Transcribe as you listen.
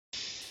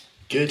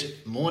Good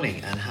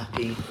morning and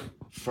happy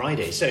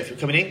Friday. So if you're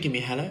coming in, give me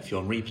a hello. If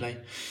you're on replay,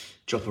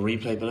 drop a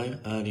replay below.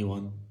 Early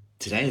one.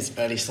 Today is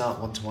early start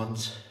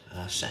one-to-ones,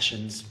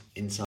 sessions,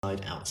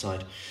 inside,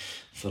 outside,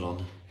 full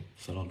on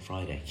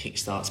Friday.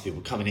 Kickstarts,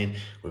 people coming in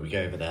where we go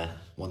over there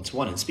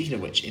one-to-one. And speaking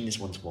of which, in this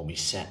one-to-one, we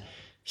set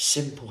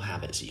simple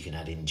habits that you can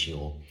add into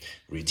your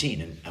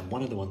routine. And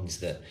one of the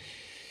ones that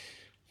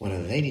one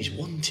of the ladies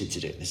wanted to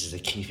do, this is a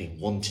key thing,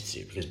 wanted to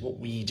do, because what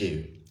we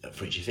do at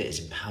Frenchy Fit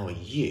is empower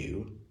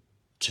you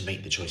to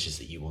make the choices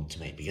that you want to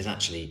make, because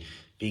actually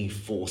being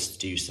forced to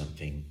do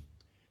something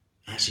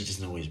actually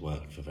doesn't always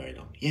work for very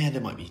long. Yeah,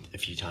 there might be a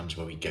few times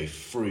where we go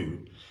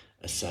through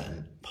a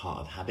certain part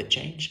of habit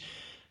change,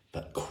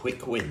 but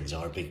quick wins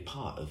are a big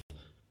part of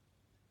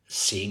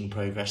seeing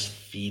progress,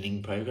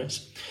 feeling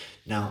progress.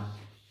 Now,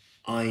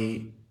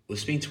 I was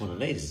speaking to one of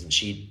the ladies and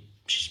she's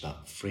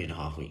about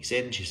 3.5 weeks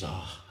in. She's like,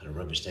 I had a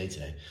rubbish day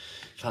today.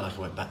 Felt like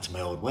I went back to my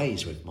old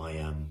ways with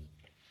my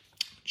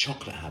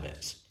chocolate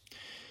habits.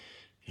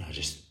 You know, I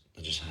just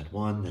had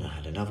one, then I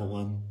had another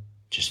one.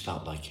 Just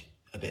felt like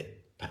a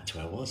bit back to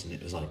where I was, and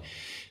it was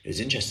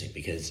interesting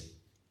because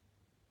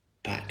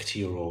back to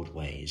your old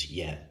ways.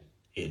 Yeah,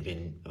 it had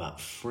been about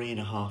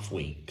 3.5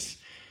 weeks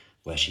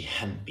where she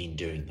hadn't been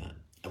doing that.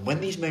 And when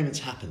these moments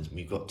happen,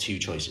 we've got two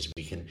choices.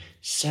 We can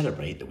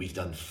celebrate that we've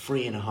done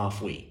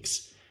 3.5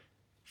 weeks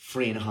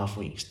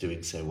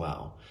doing so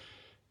well,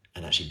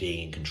 and actually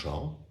being in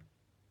control,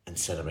 and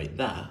celebrate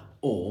that.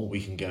 Or we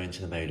can go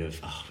into the mode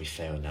of, we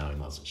failed now, we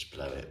might as well just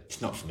blow it.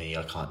 It's not for me,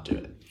 I can't do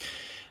it.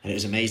 And it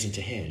was amazing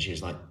to hear. And she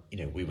was like,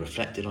 we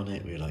reflected on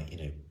it. We were like,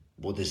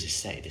 what does this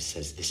say? This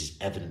says this is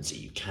evidence that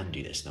you can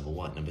do this, number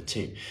one. Number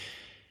two,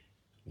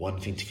 one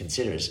thing to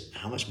consider is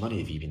how much money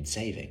have you been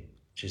saving?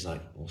 She's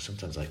like, well,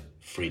 sometimes like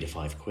 £3 to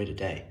 £5 a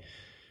day,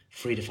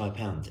 £3 to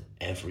 £5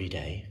 every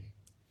day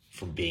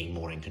from being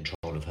more in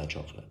control of her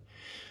chocolate.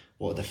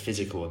 What are the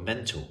physical and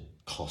mental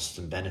costs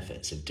and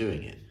benefits of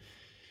doing it?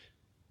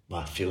 Well,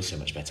 I feel so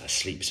much better. I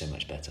sleep so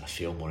much better. I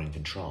feel more in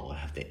control. I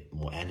have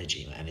more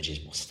energy. My energy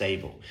is more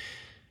stable.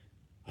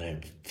 I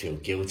don't feel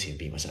guilty and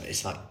beat myself.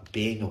 It's like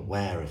being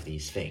aware of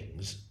these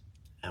things,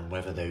 and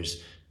whether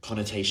those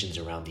connotations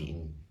around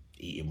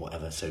eating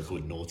whatever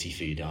so-called naughty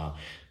food are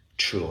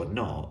true or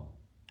not.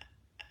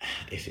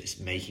 If it's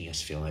making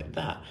us feel like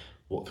that,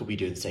 what could we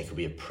do instead? Could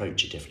we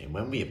approach it differently? And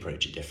when we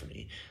approach it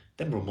differently,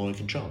 then we're more in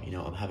control.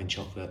 I'm having a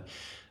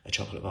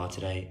chocolate bar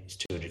today. It's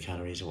 200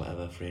 calories or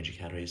whatever, 300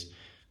 calories.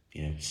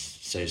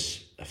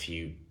 So's a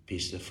few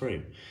pieces of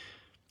fruit.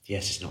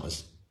 Yes, it's not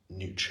as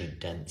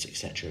nutrient dense,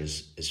 etc.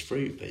 as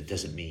fruit, but it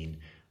doesn't mean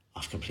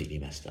I've completely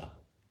messed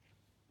up.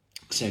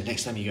 So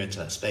next time you go into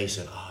that space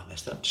of, I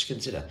messed up, just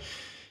consider,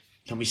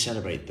 can we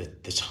celebrate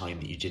the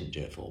time that you didn't do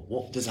it for?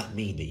 What does that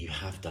mean that you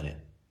have done it?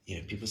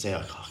 People say,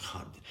 I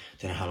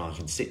don't know how long I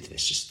can stick to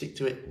this. Just stick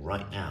to it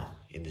right now,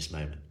 in this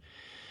moment.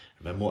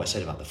 Remember what I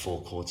said about the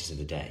 4 quarters of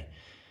the day.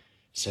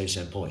 So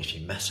important. If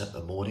you mess up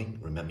the morning,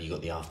 remember you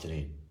got the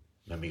afternoon.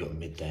 Remember you got the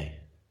midday.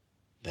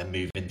 Then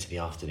move into the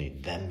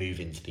afternoon. Then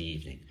move into the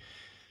evening.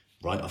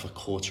 Write off a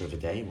quarter of a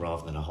day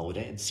rather than a whole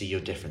day, and see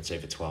your difference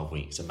over 12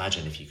 weeks.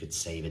 Imagine if you could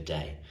save a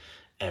day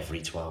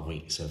every 12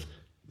 weeks of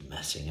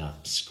messing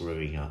up,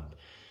 screwing up,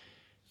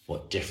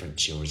 what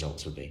difference your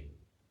results would be.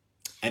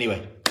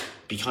 Anyway,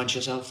 be kind to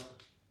yourself.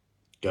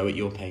 Go at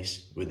your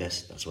pace with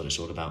this. That's what it's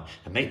all about.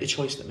 And make the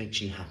choice that makes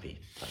you happy.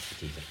 That's the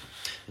key thing.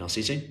 And I'll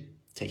see you soon.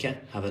 Take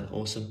care. Have an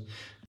awesome